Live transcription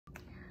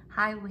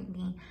Hi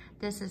Whitney,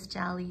 this is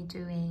Jolly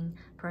doing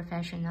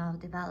professional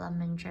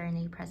development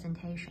journey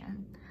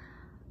presentation.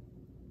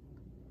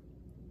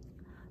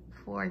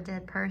 For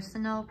the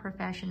personal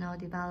professional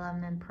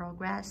development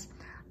progress,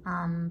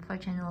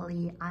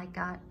 fortunately I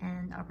got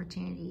an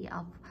opportunity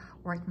of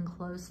working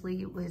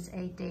closely with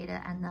a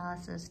data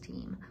analysis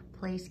team,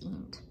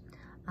 PlaceInt.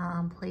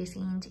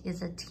 PlaceInt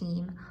is a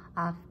team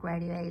of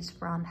graduates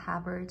from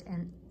Harvard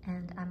and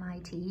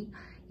MIT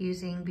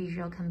using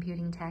visual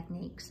computing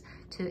techniques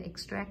to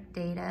extract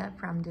data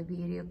from the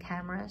video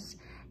cameras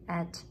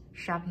at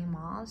shopping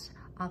malls,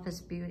 office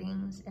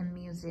buildings, and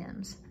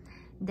museums.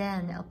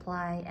 Then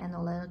apply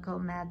analytical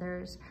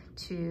methods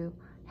to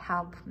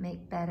help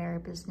make better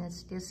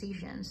business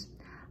decisions.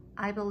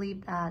 I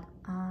believe that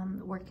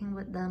working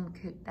with them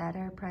could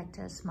better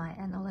practice my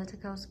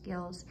analytical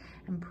skills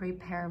and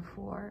prepare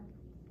for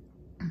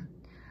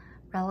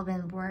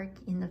relevant work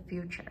in the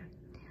future.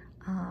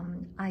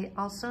 I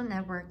also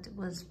networked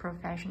with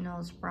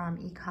professionals from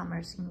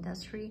e-commerce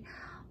industry.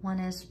 One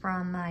is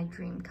from my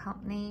dream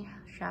company,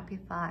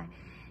 Shopify,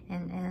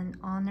 and an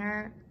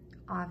owner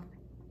of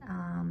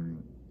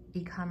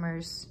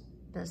e-commerce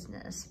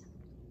business.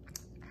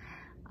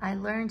 I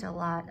learned a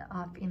lot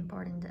of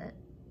important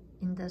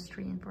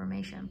industry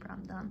information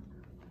from them.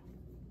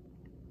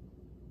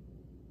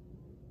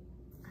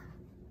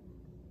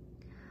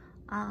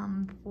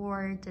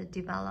 For the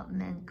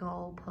development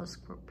goal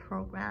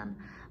post-program,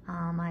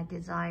 my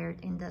desired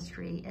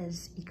industry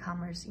is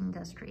e-commerce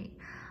industry.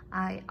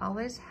 I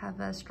always have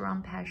a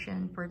strong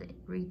passion for the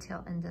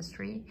retail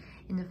industry.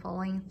 In the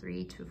following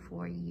 3 to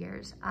 4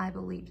 years, I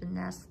believe the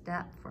next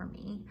step for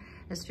me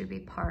is to be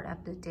part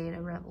of the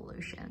data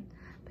revolution,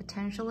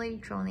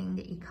 potentially joining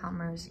the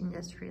e-commerce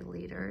industry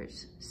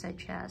leaders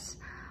such as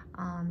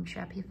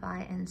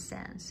Shopify and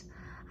Sense.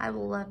 I would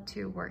love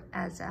to work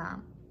as a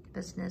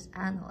business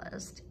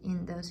analyst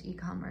in those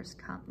e-commerce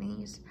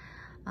companies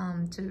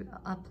to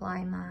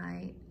apply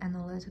my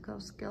analytical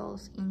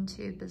skills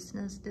into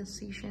business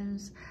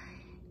decisions,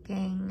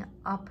 gain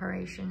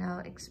operational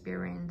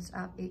experience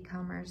of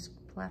e-commerce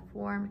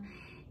platform,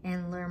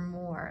 and learn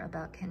more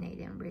about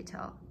Canadian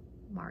retail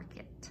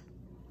market.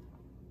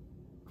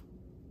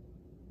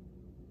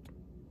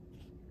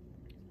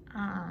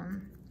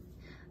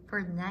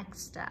 For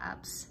next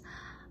steps,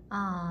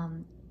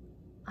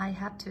 I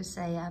have to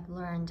say I've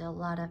learned a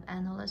lot of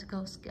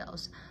analytical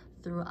skills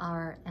through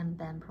our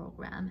MBAM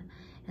program,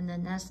 and the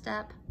next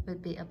step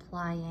would be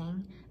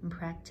applying and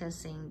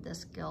practicing the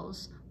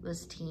skills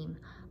with team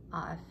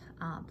of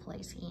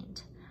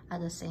PlaceInt. At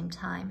the same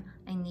time,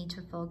 I need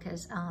to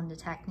focus on the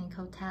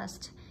technical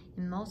test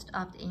in most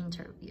of the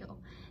interview,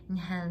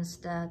 enhance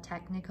the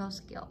technical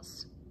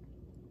skills.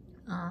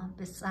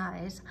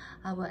 Besides,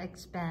 I will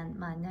expand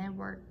my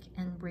network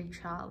and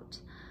reach out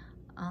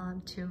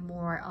to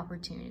more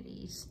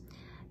opportunities.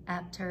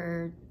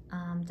 After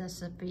the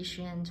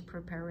sufficient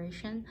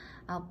preparation,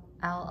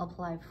 I'll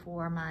apply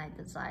for my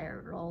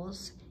desired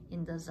roles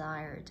in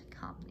desired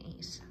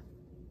companies.